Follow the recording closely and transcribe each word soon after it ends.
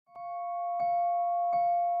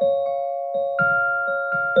Hey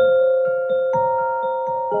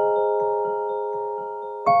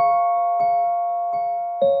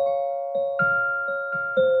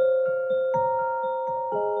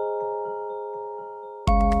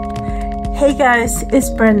guys, it's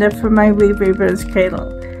Brenda from my Reborn's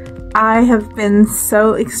Cradle. I have been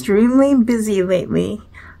so extremely busy lately.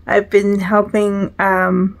 I've been helping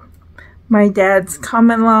my dad's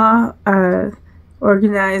common law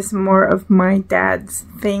organize more of my dad's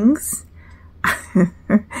things.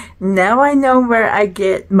 Now I know where I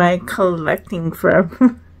get my collecting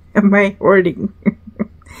from and my hoarding.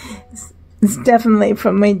 It's definitely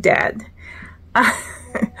from my dad.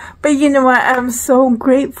 But you know what, I'm so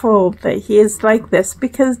grateful that he is like this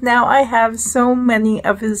because now I have so many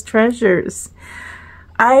of his treasures.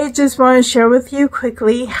 I just want to share with you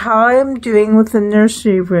quickly how I'm doing with the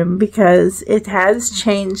nursery room because it has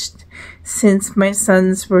changed since my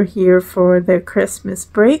sons were here for their Christmas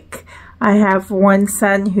break. I have one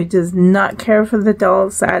son who does not care for the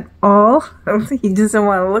dolls at all. He doesn't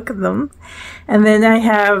want to look at them. And then I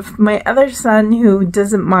have my other son who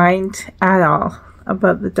doesn't mind at all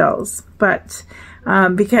about the dolls, but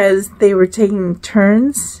because they were taking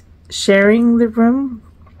turns sharing the room,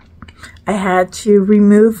 I had to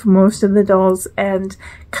remove most of the dolls and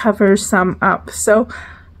cover some up. So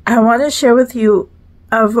I want to share with you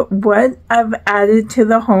of what I've added to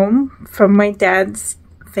the home from my dad's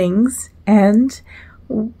things and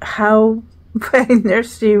how my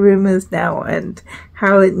nursery room is now and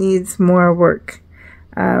how it needs more work.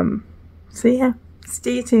 So yeah,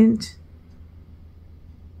 stay tuned.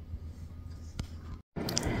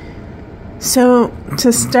 So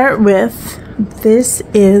to start with, this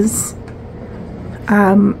is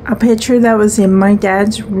a picture that was in my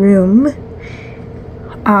dad's room.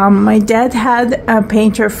 My dad had a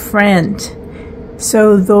painter friend,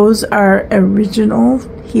 so those are original.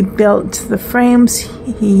 He built the frames,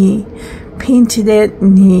 he painted it,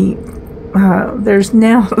 and there's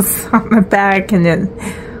nails on the back and an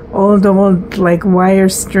old like wire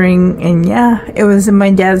string, and yeah, it was in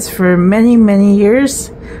my dad's for many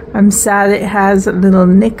years. I'm sad it has a little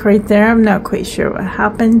nick right there. I'm not quite sure what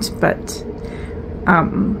happened, but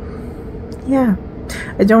yeah,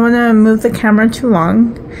 I don't want to move the camera too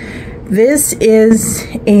long. This is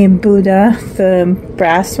a Buddha, the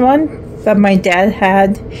brass one that my dad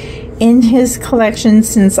had in his collection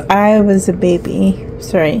since I was a baby.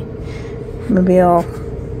 Sorry, maybe I'll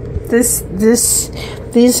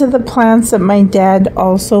these are the plants that my dad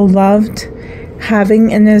also loved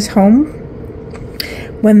having in his home.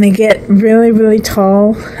 When they get really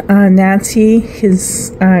tall, Nancy,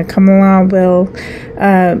 his Kamala, will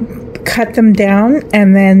cut them down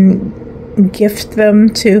and then gift them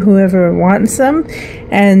to whoever wants them.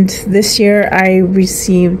 And this year I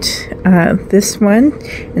received this one,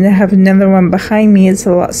 and I have another one behind me. It's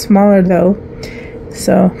a lot smaller though.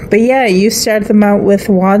 So, but yeah, you start them out with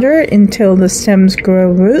water until the stems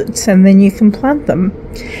grow roots, and then you can plant them.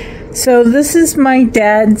 So this is my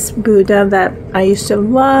dad's Buddha that I used to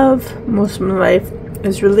love most of my life.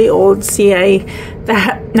 It's really old. See, I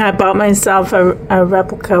bought myself a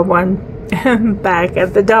replica one back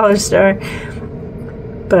at the dollar store.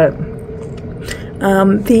 But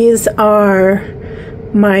these are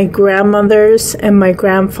my grandmother's and my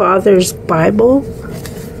grandfather's Bible,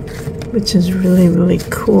 which is really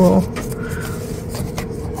cool.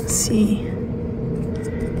 Let's see.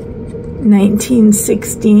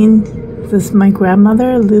 1916. This is my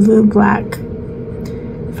grandmother, Lulu Black,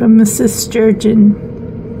 from Mrs. Sturgeon.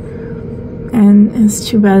 And it's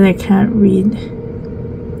too bad I can't read.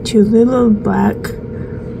 To Lulu Black.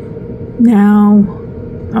 Now,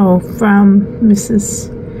 oh, from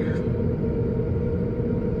Mrs.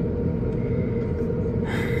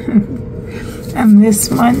 And this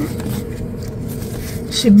one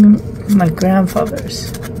should be my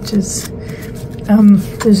grandfather's, which is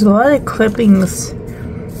there's a lot of clippings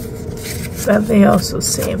that they also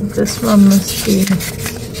saved. This one must be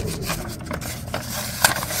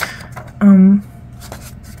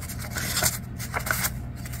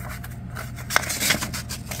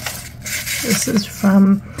this is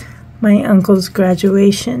from my uncle's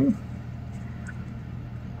graduation.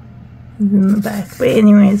 It's in the back. But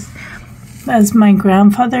anyways, that's my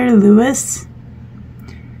grandfather, Louis.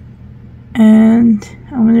 And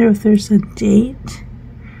I wonder if there's a date.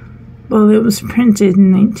 Well, it was printed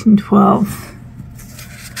in 1912.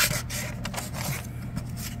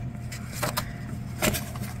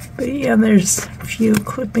 But yeah, there's a few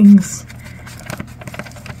clippings.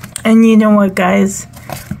 And you know what, guys?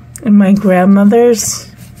 In my grandmother's...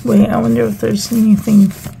 Wait, I wonder if there's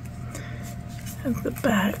anything at the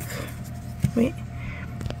back. Wait.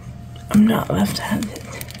 I'm not left-handed.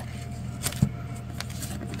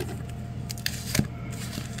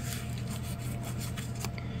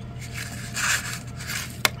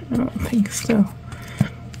 I don't think so.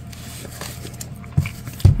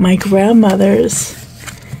 My grandmother's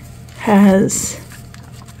has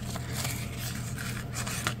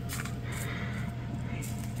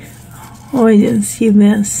oh, I didn't see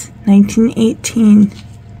this. 1918.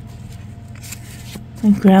 My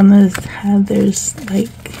grandma's had theirs like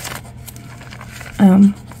I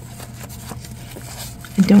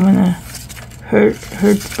don't want to hurt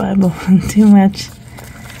the Bible too much.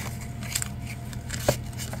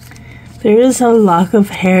 There is a lock of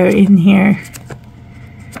hair in here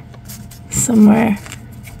somewhere.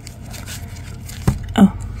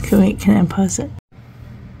 Oh, wait, can I pause it?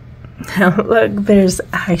 Look, there's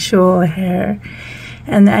actual hair.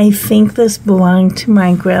 And I think this belonged to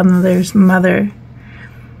my grandmother's mother.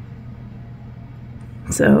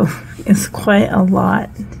 So it's quite a lot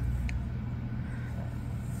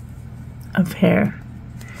of hair.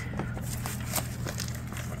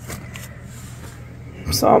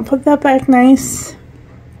 So I'll put that back nice.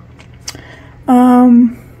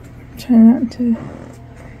 Try not to.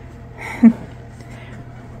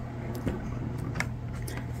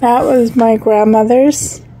 That was my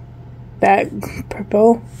grandmother's. That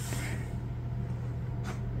purple.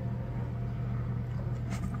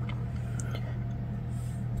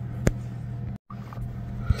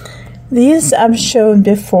 These I've showed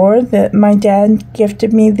before, that my dad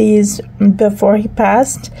gifted me these before he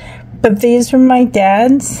passed. But these were my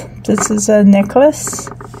dad's. This is a necklace.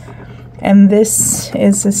 And this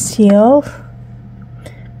is a seal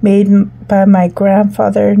made by my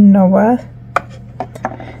grandfather Noah.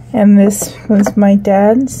 And this was my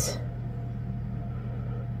dad's.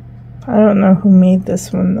 I don't know who made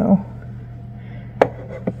this one though.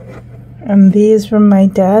 And these were my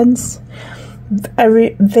dad's.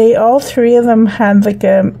 They all three of them had like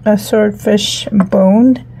a swordfish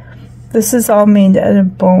bone. This is all made out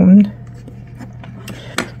of bone.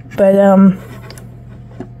 But I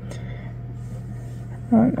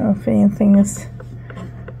don't know if anything is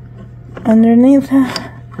underneath.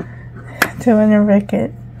 I don't want to wreck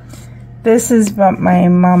it. This is what my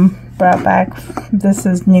mom brought back. This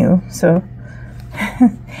is new, so.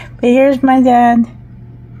 But here's my dad.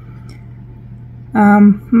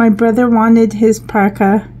 My brother wanted his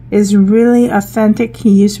parka. It's really authentic. He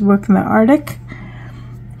used to work in the Arctic.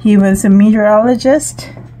 He was a meteorologist.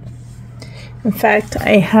 In fact,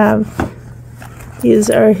 I have, these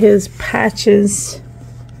are his patches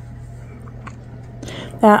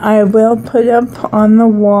that I will put up on the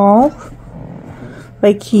wall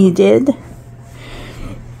like he did.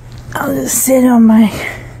 I'll just sit on my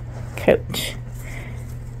couch.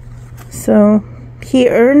 So he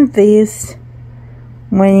earned these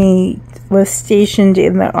when he was stationed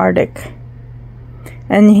in the Arctic.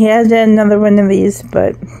 And he had another one of these,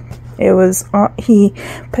 but it was, he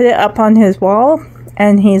put it up on his wall,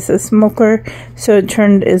 and he's a smoker, so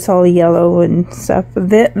it's all yellow and stuff. But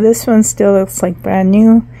this one still looks like brand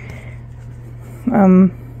new.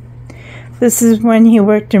 This is when he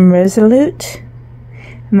worked in Resolute,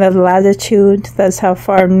 and the latitude, that's how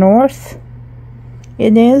far north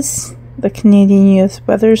it is, the Canadian U.S.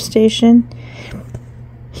 Weather Station.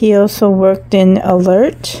 He also worked in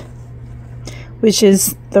Alert, which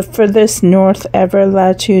is the furthest north ever,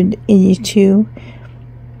 latitude 82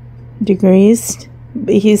 degrees.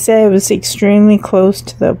 But he said it was extremely close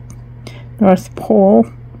to the North Pole.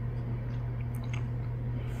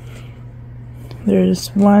 There's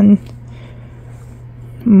one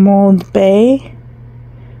Mold Bay.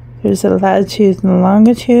 There's a latitude and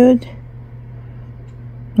longitude.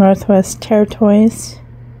 Northwest Territories.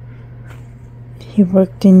 He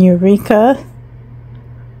worked in Eureka.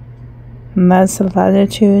 And that's the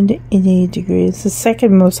latitude, 80 degrees. The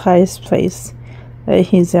second most highest place that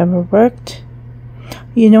he's ever worked.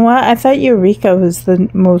 You know what? I thought Eureka was the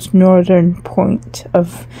most northern point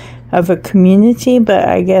of a community, but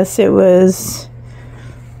I guess it was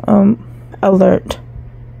Alert.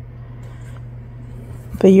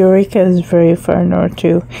 But Eureka is very far north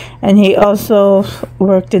too. And he also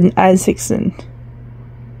worked in Isaacson.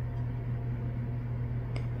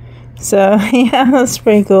 So, yeah, that's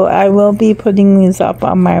pretty cool. I will be putting these up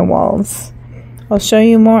on my walls. I'll show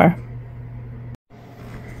you more.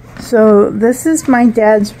 So, this is my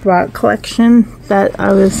dad's rock collection that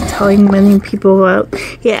I was telling many people about.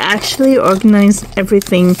 He actually organized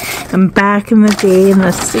everything. And back in the day, in the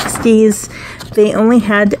 60s, they only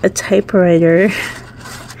had a typewriter.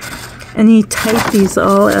 And he typed these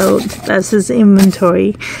all out. That's his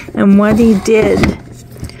inventory. And what he did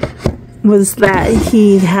was that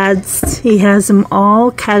he has them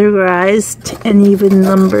all categorized and even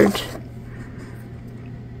numbered.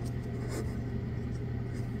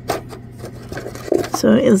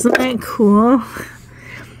 So isn't that cool?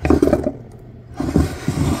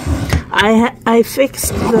 I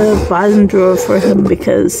fixed the bottom drawer for him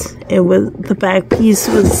because the back piece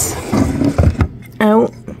was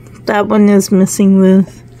out. That one is missing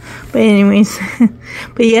with. But anyways,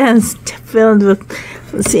 but yeah, it's filled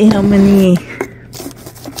with. Let's see how many.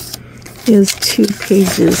 There's 2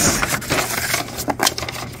 pages.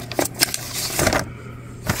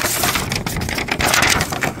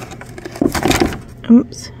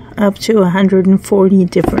 Oops, up to 140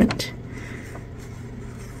 different.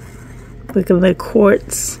 Look at the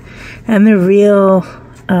quartz, and they're real.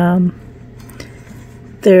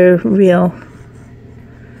 They're real.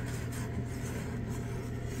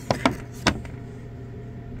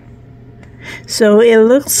 So it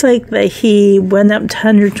looks like that he went up to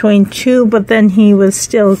 122, but then he was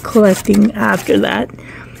still collecting after that.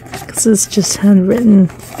 Because it's just handwritten.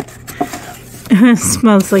 It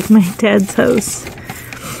smells like my dad's house.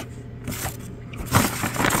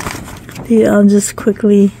 Yeah, I'll just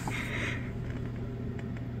quickly...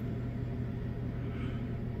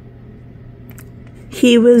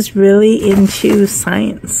 He was really into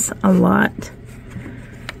science a lot.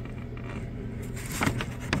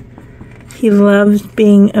 He loved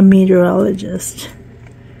being a meteorologist.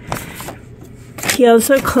 He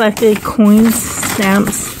also collected coins,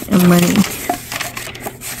 stamps, and money,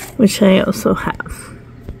 which I also have.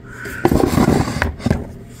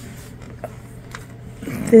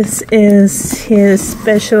 This is his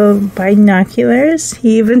special binoculars.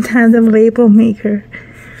 He even had a label maker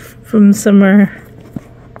from somewhere.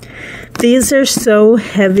 These are so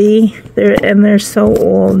heavy, they're so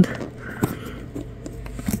old.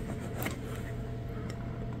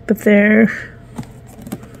 But and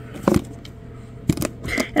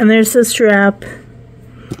there's a strap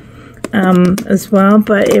as well,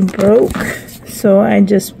 but it broke, so I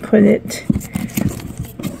just put it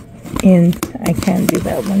in. I can't do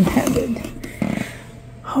that one-handed.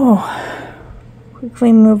 Oh,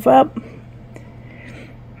 quickly move up.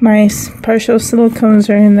 My partial silicones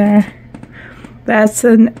are in there. That's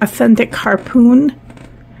an authentic harpoon.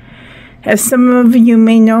 As some of you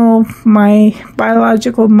may know, my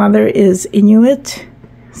biological mother is Inuit,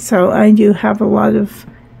 so I do have a lot of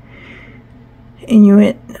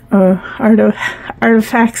Inuit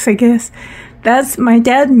artifacts, I guess. My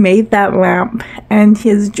dad made that lamp, and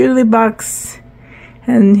his jewelry box,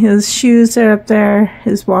 and his shoes are up there,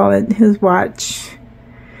 his wallet, his watch.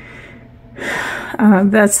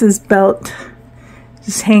 That's his belt,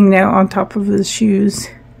 just hanging out on top of his shoes.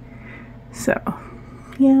 So,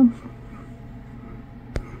 yeah.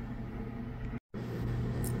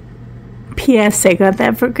 P.S. I got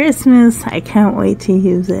that for Christmas. I can't wait to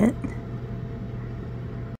use it.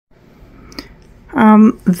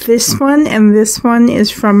 This one and this one is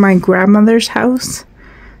from my grandmother's house.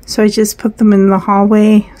 So I just put them in the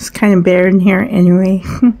hallway. It's kind of bare in here anyway.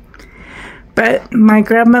 But my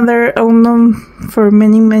grandmother owned them for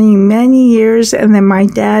many, many, many years, and then my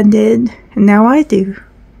dad did, and now I do.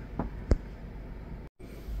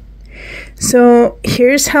 So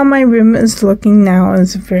here's how my room is looking now.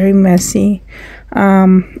 It's very messy.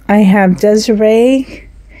 I have Desiree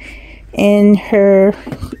in her,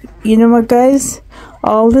 you know what, guys?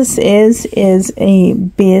 All this is a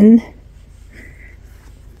bin.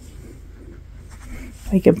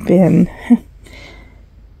 Like a bin.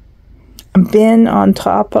 A bin on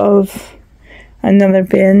top of another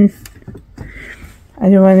bin. I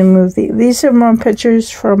don't want to move these are more pictures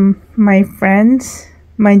from my friends.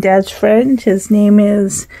 My dad's friend. His name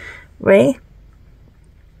is Ray.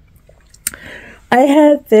 I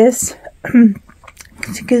had this,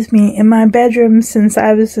 excuse me, in my bedroom since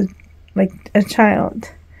I was a child.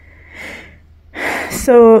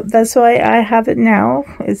 So that's why I have it now.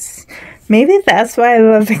 Maybe that's why I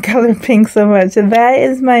love the color pink so much. That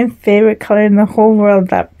is my favorite color in the whole world,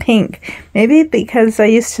 that pink. Maybe because I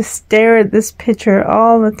used to stare at this picture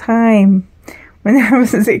all the time when I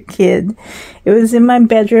was a kid. It was in my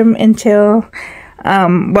bedroom until,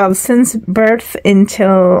 well, since birth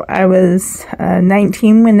until I was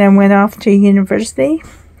 19 when I went off to university.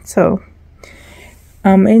 So,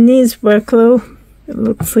 it needs workload. It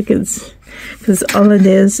looks like it's, because all it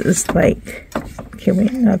is like, okay,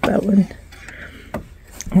 wait, not that one.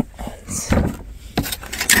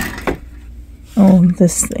 Oh,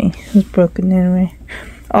 this thing is broken anyway.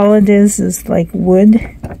 All it is like wood.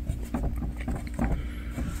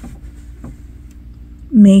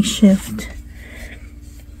 Makeshift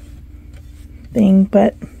thing,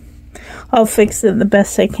 but I'll fix it the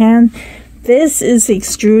best I can. This is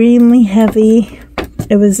extremely heavy.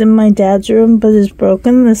 It was in my dad's room, but it's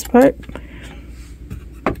broken, this part.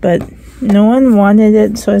 But no one wanted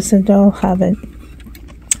it, so I said I'll have it.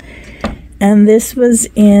 And this was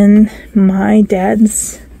in my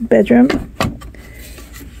dad's bedroom.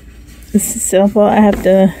 This is simple. I have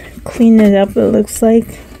to clean it up, it looks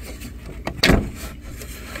like.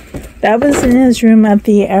 That was in his room at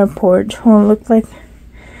the airport. Well, it looked like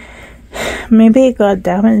maybe it got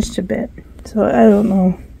damaged a bit. So I don't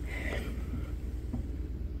know.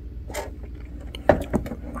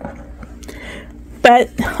 But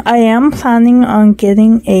I am planning on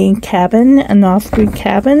getting a cabin, an off-grid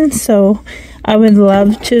cabin. So I would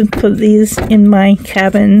love to put these in my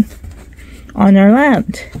cabin on our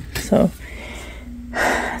land. So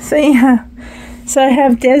yeah. So I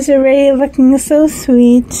have Desiree looking so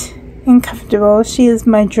sweet and comfortable. She is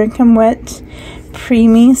my Drinkin' Wet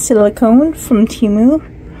Preemie Silicone from Temu.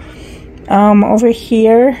 Over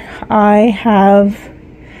here I have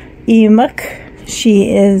Emuk.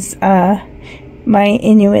 She is my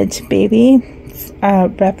Inuit baby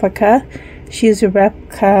replica. She's a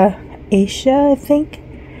replica Asia, I think.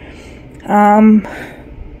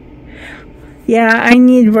 Yeah, I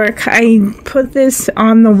need work. I put this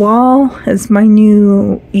on the wall as my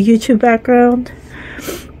new YouTube background.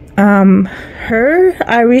 Her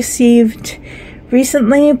I received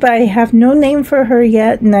recently, but I have no name for her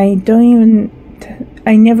yet, and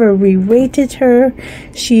I never re-rated her.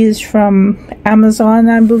 She's from Amazon,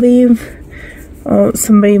 I believe. Oh,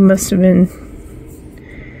 somebody must have been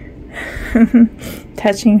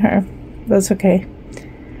touching her. That's okay.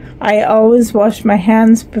 I always wash my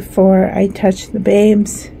hands before I touch the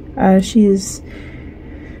babes. That's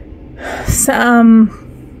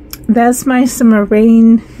my Summer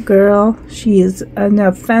Rain girl. She is an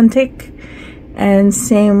authentic, and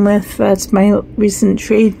same with, that's my recent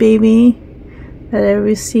trade baby that I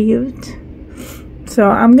received.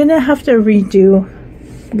 So I'm gonna have to redo.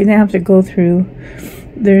 I'm gonna have to go through.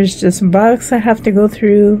 There's just a box I have to go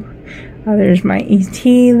through. There's my ET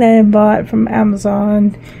that I bought from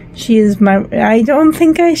Amazon. She is my, I don't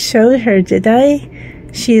think I showed her, did I?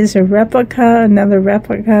 She is a replica, another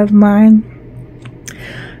replica of mine.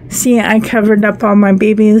 See, I covered up all my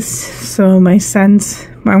babies, so my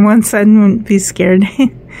one son wouldn't be scared.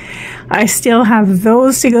 I still have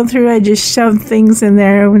those to go through. I just shoved things in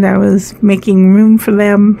there when I was making room for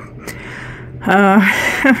them.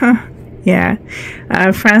 Yeah.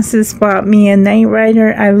 Francis bought me a Knight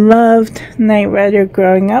Rider. I loved Knight Rider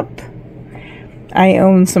growing up. I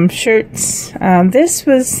own some shirts. This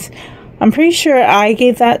was, I'm pretty sure I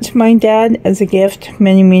gave that to my dad as a gift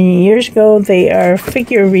many, many years ago. They are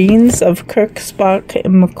figurines of Kirk, Spock,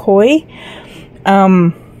 and McCoy.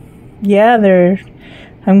 Yeah,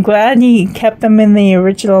 I'm glad he kept them in the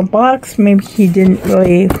original box. Maybe he didn't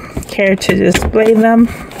really care to display them.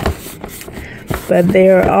 But they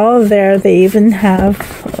are all there. They even have,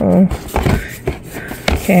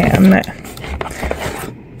 okay, I'm not,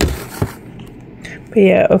 but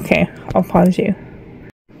yeah, okay, I'll pause you.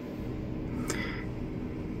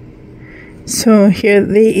 So here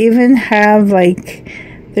they even have like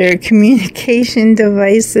their communication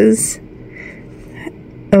devices.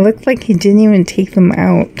 It looked like he didn't even take them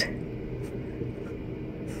out.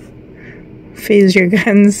 Phaser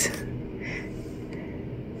guns.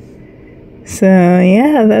 So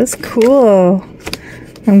yeah, that's cool.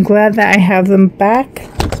 I'm glad that I have them back.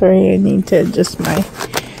 Sorry, I need to adjust my...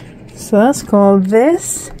 So that's cool.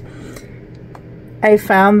 This I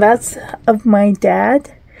found, that's of my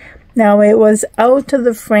dad. Now it was out of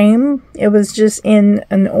the frame. It was just in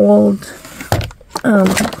an old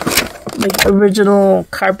like original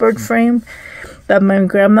cardboard frame that my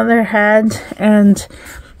grandmother had, and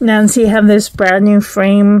Nancy had this brand new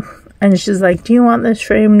frame, and she's like, do you want this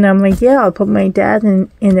frame? And I'm like, yeah, I'll put my dad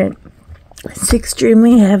in it. It's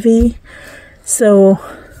extremely heavy, so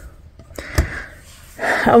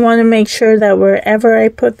I want to make sure that wherever I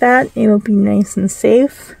put that, it'll be nice and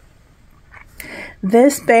safe.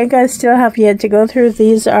 This bag I still have yet to go through.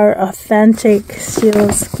 These are authentic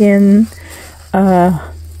sealskin.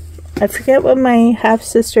 I forget what my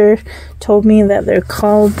half-sister told me that they're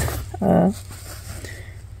called.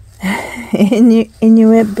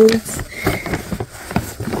 Inuit boots.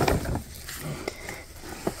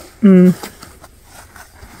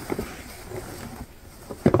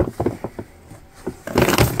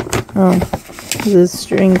 Oh, there's a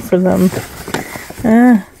string for them.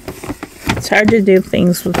 It's hard to do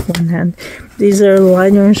things with one hand. These are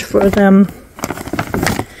liners for them.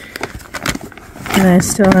 And I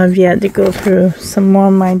still have yet to go through some more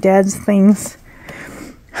of my dad's things.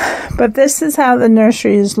 But this is how the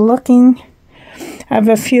nursery is looking. I have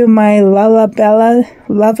a few of my Lava Bella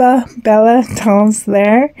dolls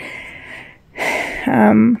there.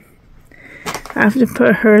 I have to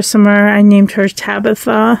put her somewhere. I named her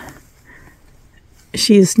Tabitha.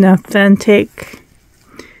 She's an authentic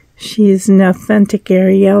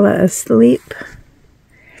Ariella asleep.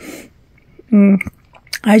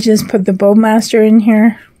 I just put the Bowmaster in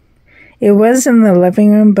here. It was in the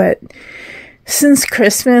living room, but since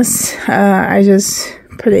Christmas, I just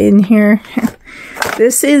put it in here.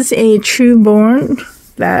 This is a Trueborn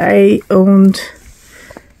that I owned.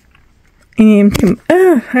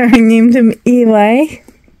 I named him Eli.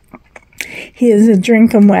 He is a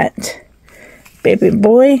drinking wet baby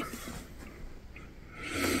boy.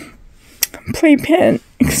 Playpen,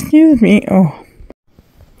 excuse me. Oh.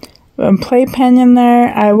 A playpen in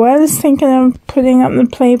there. I was thinking of putting up the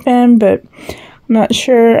playpen, but I'm not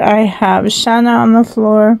sure. I have Shana on the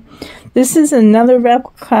floor. This is another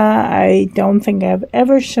replica I don't think I've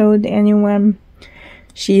ever showed anyone.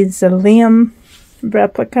 She's a Liam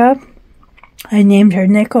replica. I named her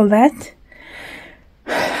Nicolette.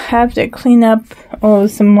 Have to clean up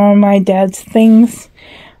some more of my dad's things.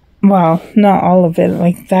 Well, not all of it.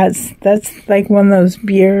 Like that's like one of those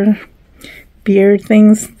beer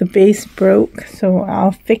things. The base broke, so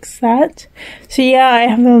I'll fix that. So yeah, I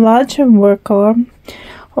have a lot to work on.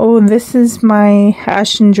 Oh, this is my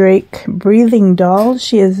Ashen Drake breathing doll.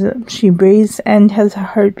 She breathes and has a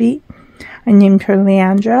heartbeat. I named her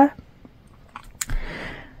Leandra.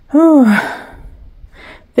 Oh,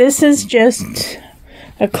 this is just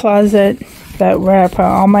a closet where I put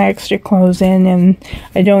all my extra clothes in, and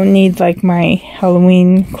I don't need like my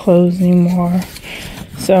Halloween clothes anymore.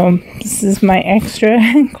 So this is my extra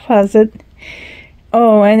closet.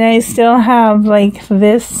 Oh, and I still have like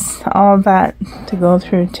this, all that to go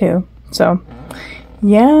through too. So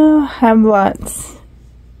yeah, have lots.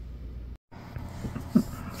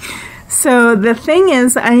 So the thing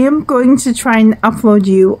is, I am going to try and upload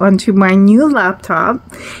you onto my new laptop.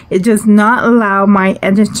 It does not allow my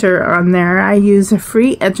editor on there. I use a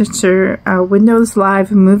free editor, Windows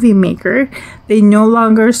Live Movie Maker. They no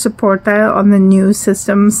longer support that on the new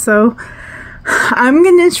system. So I'm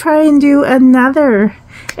going to try and do another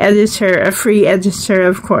editor, a free editor,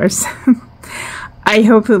 of course. I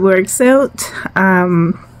hope it works out.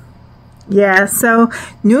 Yeah, so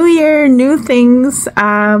new year, new things.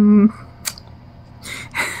 I'm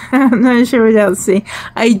not sure what else to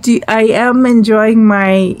say. I am enjoying my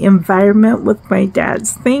environment with my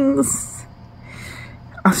dad's things.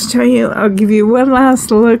 I'll give you one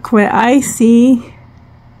last look what I see.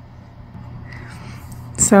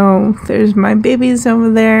 So there's my babies over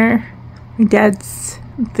there. My dad's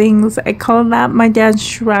things. I call that my dad's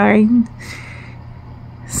shrine.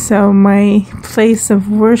 So my place of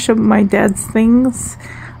worship, my dad's things.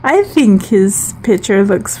 I think his picture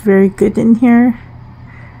looks very good in here.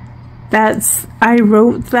 I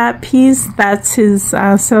wrote that piece. That's his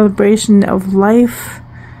celebration of life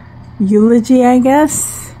eulogy, I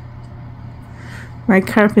guess. My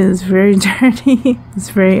carpet is very dirty. It's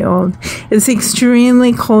very old. It's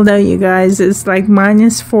extremely cold out, you guys. It's like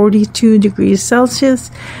minus 42 degrees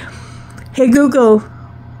Celsius. Hey Google,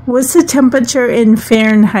 what's the temperature in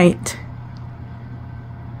Fahrenheit?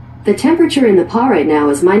 The temperature in the paw right now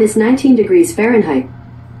is minus 19 degrees Fahrenheit.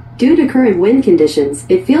 Due to current wind conditions,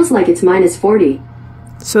 it feels like it's minus 40.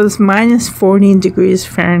 So it's minus 40 degrees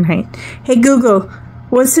Fahrenheit. Hey Google,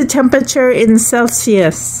 what's the temperature in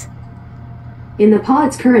Celsius? In the paw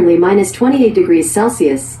it's currently minus 28 degrees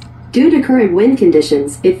Celsius. Due to current wind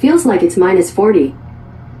conditions, it feels like it's minus 40.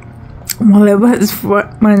 Well, it was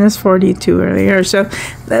minus 42 earlier, so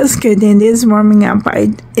that's good. It is warming up.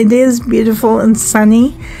 It is beautiful and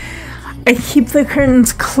sunny. I keep the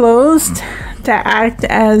curtains closed to act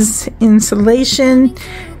as insulation,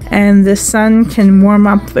 and the sun can warm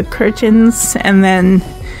up the curtains, and then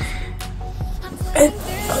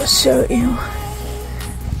I'll show you.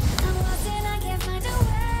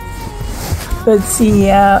 But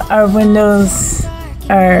see, our windows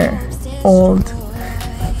are old,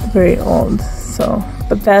 very old, so,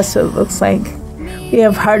 but that's what it looks like. We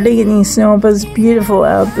have hardly any snow, but it's beautiful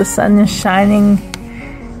out. The sun is shining.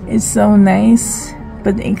 It's so nice,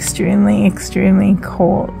 but extremely, extremely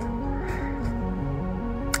cold.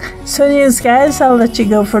 So anyways, guys, I'll let you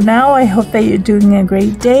go for now. I hope that you're doing a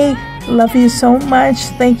great day. Love you so much.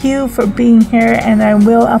 Thank you for being here, and I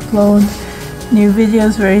will upload new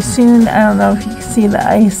videos very soon. I don't know if you can see the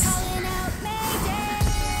ice.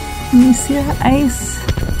 Can you see the ice?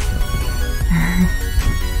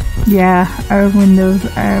 Yeah, our windows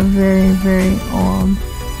are very, very old.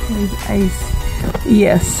 There's ice.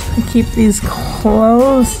 Yes, I keep these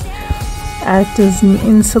close, act as an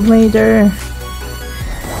insulator,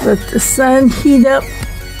 let the sun heat up.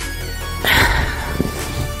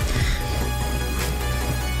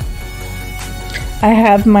 I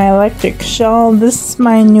have my electric shawl. This is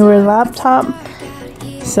my newer laptop,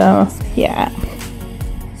 so yeah.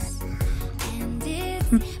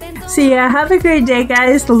 So yeah, have a great day,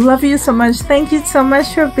 guys. Love you so much. Thank you so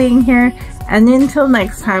much for being here. And until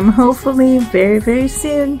next time, hopefully very, very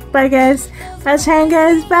soon. Bye, guys. Bye,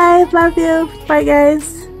 guys. Bye. Love you. Bye,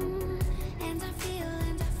 guys.